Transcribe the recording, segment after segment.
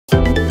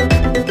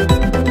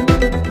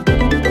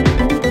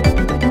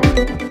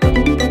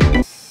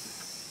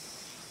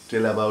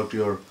tell about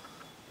your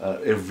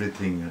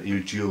everything,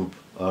 YouTube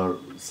or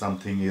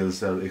something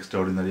else or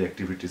extraordinary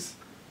activities,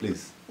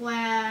 please.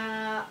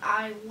 Well,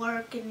 I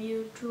work in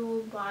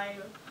YouTube, I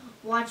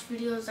watch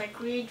videos, I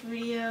create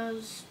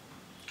videos,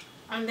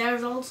 and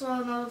there's also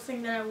another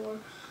thing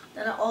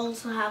that I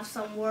also have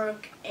some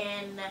work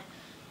in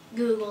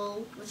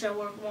Google, which I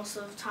work most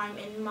of the time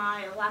in my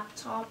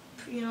laptop.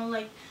 You know,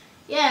 like,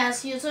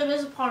 yes, YouTube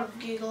is a part of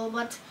Google,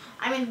 but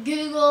I mean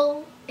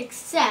Google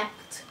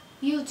except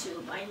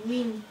YouTube. I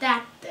mean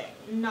that thing,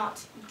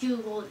 not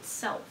Google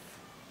itself.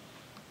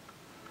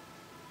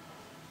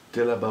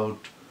 Tell about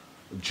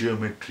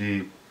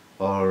geometry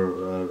or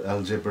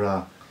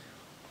algebra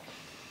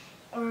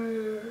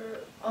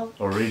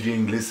or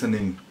reading,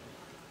 listening.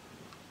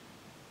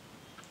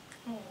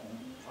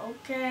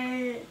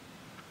 Okay.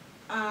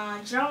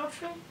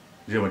 Geometry?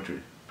 Geometry.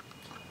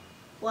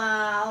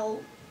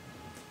 Well,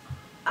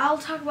 I'll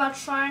talk about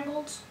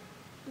triangles.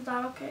 Is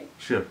that okay?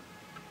 Sure.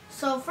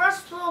 So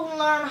first we'll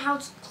learn how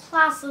to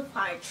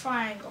classify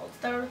triangles.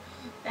 There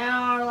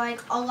are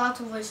like a lot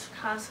of ways to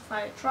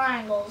classify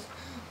triangles,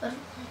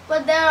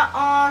 but there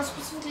are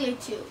specifically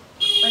two,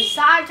 by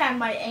sides and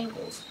by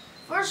angles.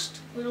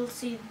 First we'll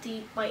see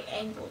the by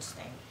angles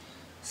thing.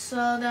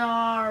 So there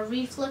are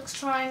reflex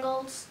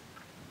triangles,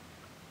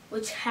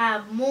 which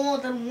have more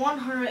than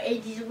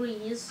 180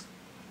 degrees,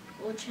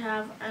 which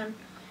have an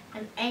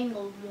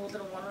angle more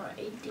than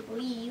 180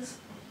 degrees,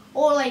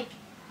 or like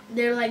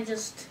they're like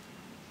just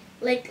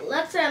like,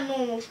 let's say a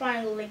normal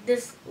triangle like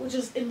this, which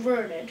is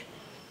inverted,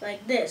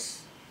 like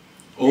this.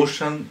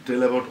 Ocean,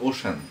 tell about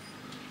ocean.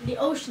 The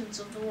oceans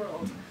of the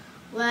world.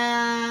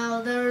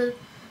 Well, the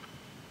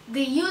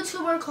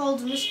YouTuber called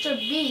Mr.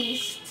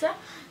 Beast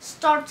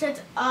started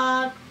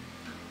a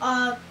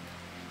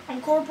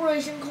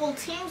corporation called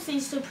Team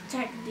Seas to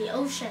protect the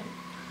ocean.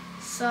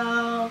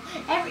 So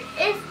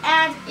if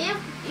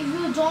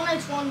you donate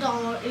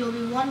 $1, it will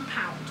be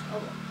 £1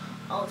 of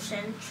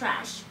ocean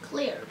trash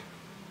cleared.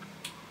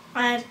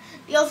 And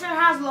the ocean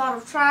has a lot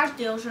of trash.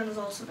 The ocean is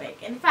also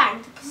big. In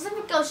fact, the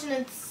Pacific Ocean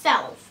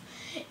itself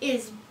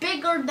is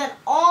bigger than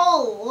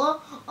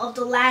all of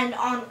the land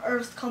on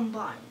Earth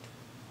combined.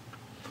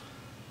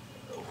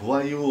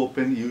 Why you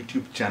open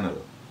YouTube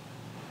channel?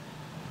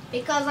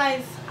 Because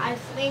I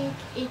think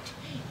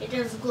it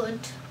is good.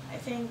 I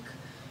think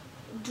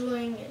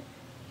doing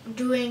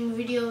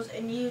videos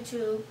in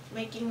YouTube,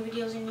 making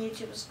videos in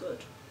YouTube is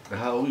good.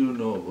 How you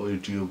know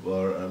YouTube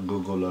or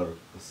Google or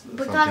something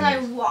because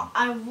else?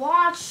 I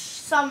watch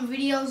some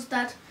videos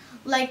that,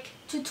 like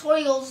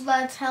tutorials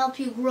that help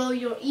you grow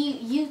your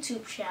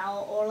YouTube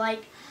channel, or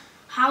like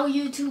how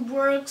YouTube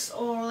works,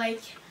 or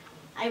like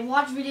I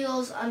watch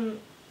videos on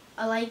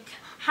like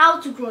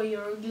how to grow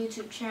your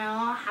YouTube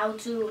channel, how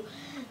to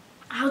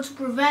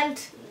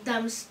prevent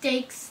the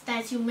mistakes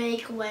that you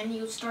make when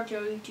you start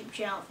your YouTube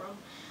channel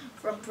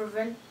from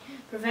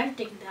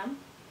preventing them,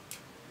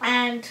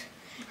 and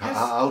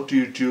how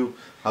to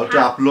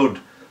upload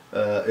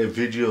a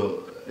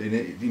video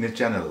in a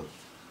channel.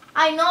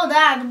 I know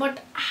that,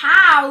 but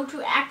how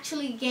to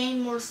actually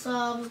gain more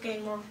subs,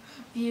 gain more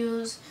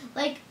views?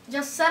 Like,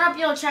 just set up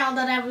your channel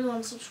that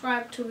everyone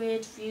subscribe to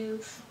it,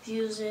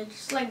 views it,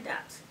 just like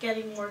that,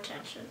 getting more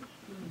attention.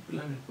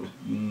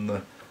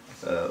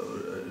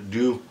 Do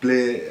you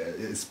play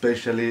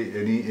especially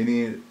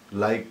any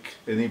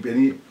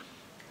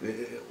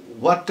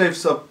what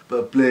types of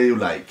play you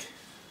like?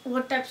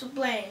 What types of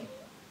playing?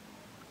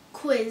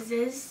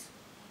 Quizzes,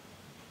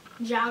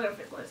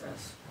 geography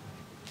quizzes.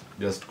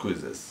 Just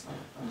quizzes.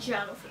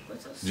 Geography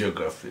quizzes.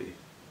 Geography.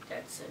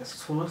 That's it. The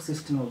solar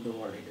system of the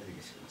world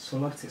education.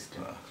 Solar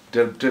system.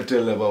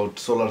 Tell about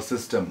solar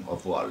system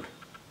of world.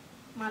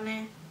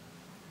 Mane.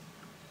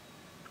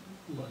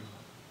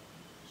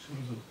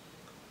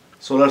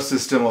 Solar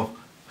system of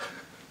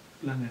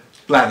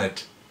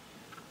planet.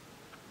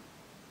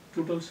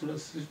 Total solar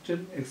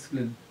system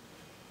explain.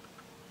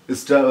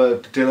 Star,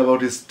 tell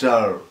about a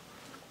star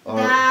or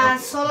The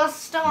solar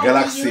system of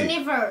galaxy. the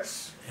universe.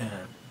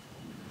 হ্যাঁ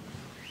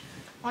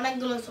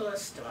অনেকগুলো solar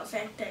system আছে,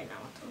 একটাই না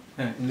মাত্র।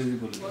 হ্যাঁ ইংরেজি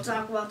বলুন। We'll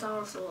talk about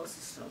our solar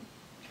system.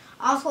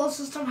 Our solar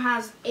system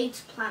has 8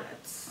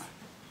 planets,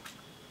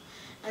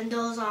 and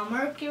those are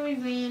Mercury,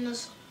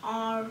 Venus,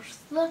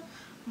 Earth,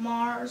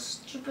 Mars,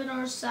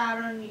 Jupiter,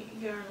 Saturn,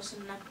 Uranus,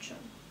 and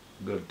Neptune.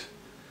 Good.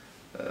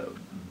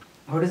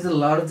 What is the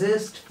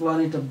largest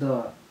planet of the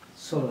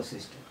solar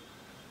system?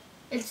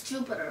 It's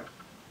Jupiter.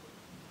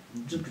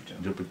 Jupiter.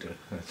 Jupiter.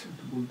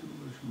 বলতে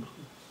বলতে সম্পর্ক।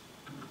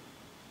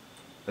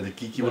 আচ্ছা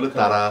কি বলে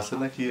তারা আছে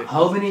নাকি?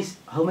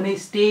 How many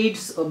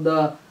states of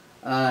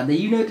the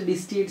United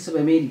States of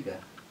America?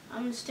 How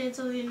many states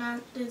of the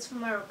United States of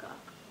America?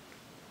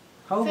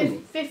 How many?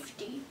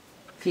 50.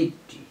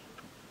 50.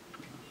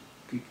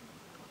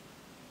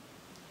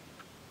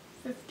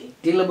 50.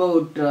 Tell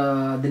about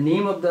the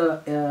name of the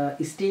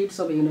states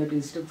of the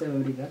United States of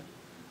America.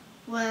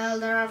 Well,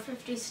 there are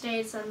 50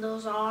 states, and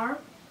those are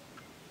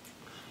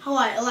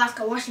Hawaii,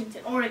 Alaska,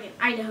 Washington, Oregon,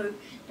 Idaho,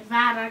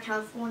 Nevada,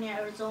 California,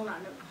 Arizona,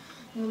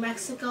 New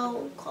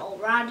Mexico,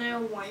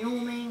 Colorado,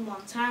 Wyoming,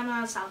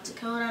 Montana, South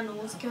Dakota,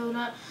 North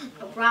Dakota,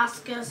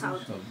 Nebraska,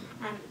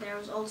 and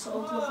there's also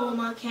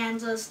Oklahoma,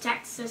 Kansas,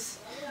 Texas,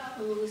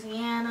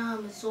 Louisiana,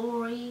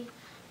 Missouri,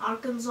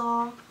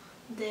 Arkansas,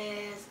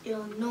 there's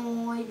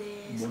Illinois,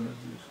 there's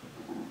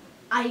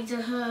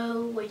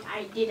Idaho, wait, I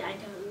did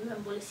Idaho,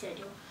 I'm going to say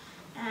Idaho,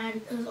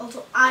 and there's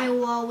also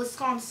Iowa,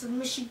 Wisconsin,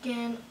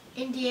 Michigan,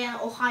 Indiana,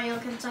 Ohio,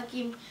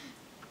 Kentucky,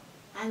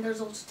 and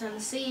there's also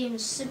Tennessee,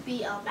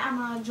 Mississippi,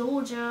 Alabama,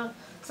 Georgia,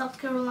 South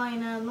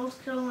Carolina, North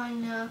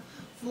Carolina,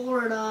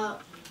 Florida,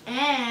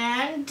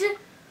 and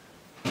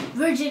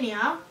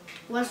Virginia,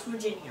 West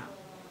Virginia,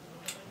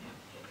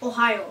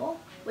 Ohio,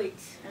 wait,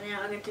 and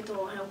I'll get to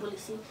Ohio,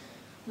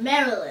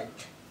 Maryland,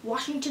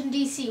 Washington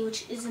D.C.,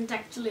 which isn't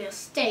actually a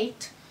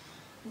state,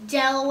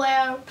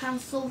 Delaware,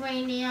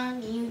 Pennsylvania,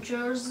 New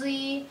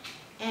Jersey,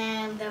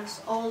 and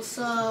there's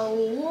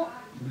also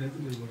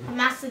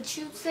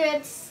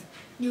Massachusetts,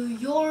 New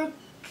York,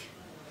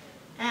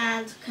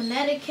 and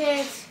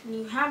Connecticut,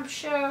 New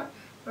Hampshire,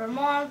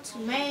 Vermont,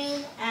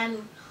 Maine,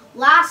 and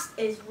last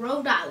is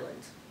Rhode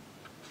Island.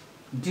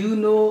 Do you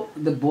know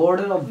the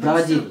border of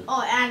Brazil?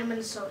 Oh, and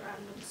Minnesota.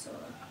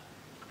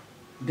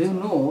 Do you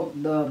know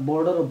the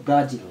border of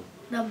Brazil?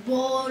 The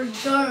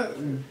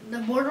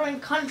bordering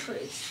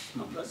countries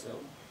of Brazil.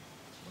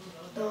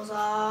 Those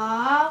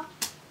are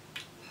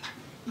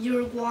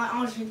Uruguay,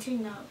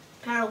 Argentina,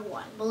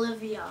 Paraguay,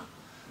 Bolivia.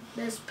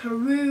 There's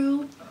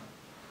Peru,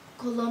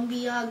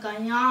 Colombia,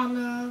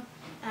 Guyana,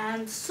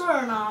 and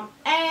Suriname,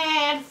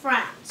 and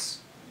France.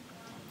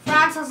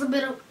 France has a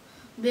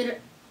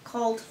bit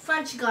called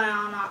French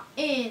Guiana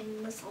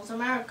in South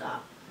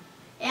America.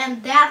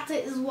 And that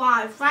is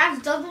why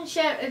France doesn't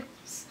share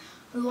its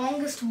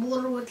longest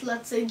border with,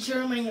 let's say,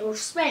 Germany or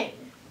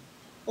Spain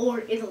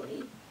or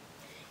Italy.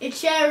 It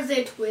shares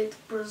it with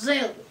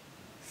Brazil,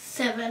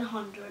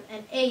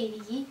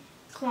 780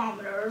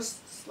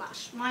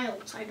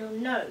 kilometers/miles, I don't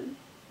know.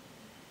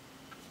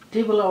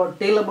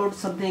 Tell about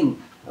something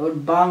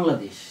about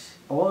Bangladesh,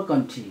 our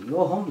country,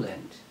 your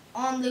homeland.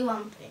 Only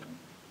one thing.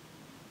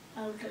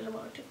 I'll tell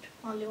about it.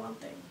 Only one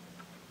thing.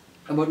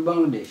 About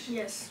Bangladesh?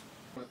 Yes.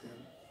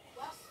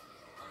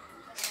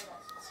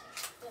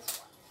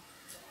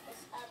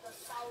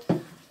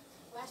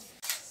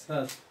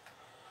 Saad.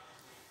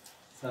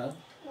 Saad.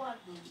 What?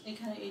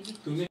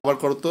 তুমি আবার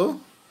করো তো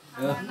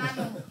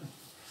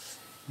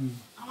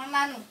আমার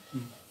নানু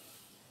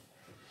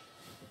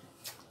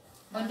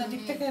অন্য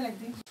দিক থেকে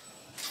একদিন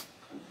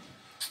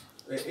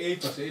এই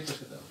পাশে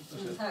দাও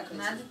থাক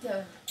না দিতে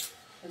হবে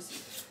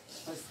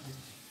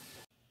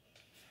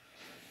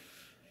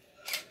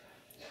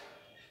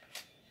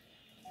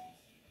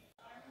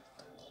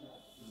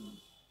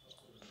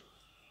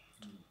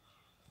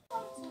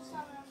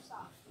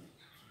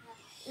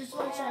It's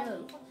my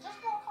channel. Just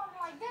walk on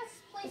like this,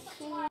 please.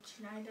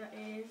 Jhenidah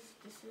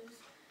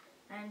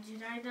and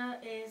Jhenidah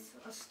is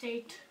a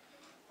state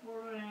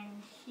bordering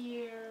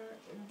here.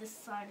 And this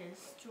side is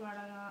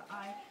Jhenidah.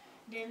 I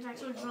didn't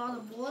actually draw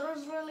the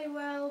borders really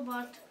well,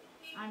 but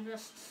I'm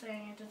just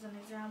saying it as an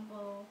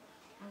example.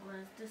 I'm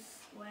going this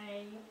way,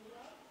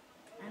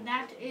 and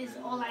that is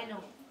all I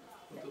know.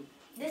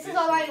 This is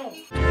all I know.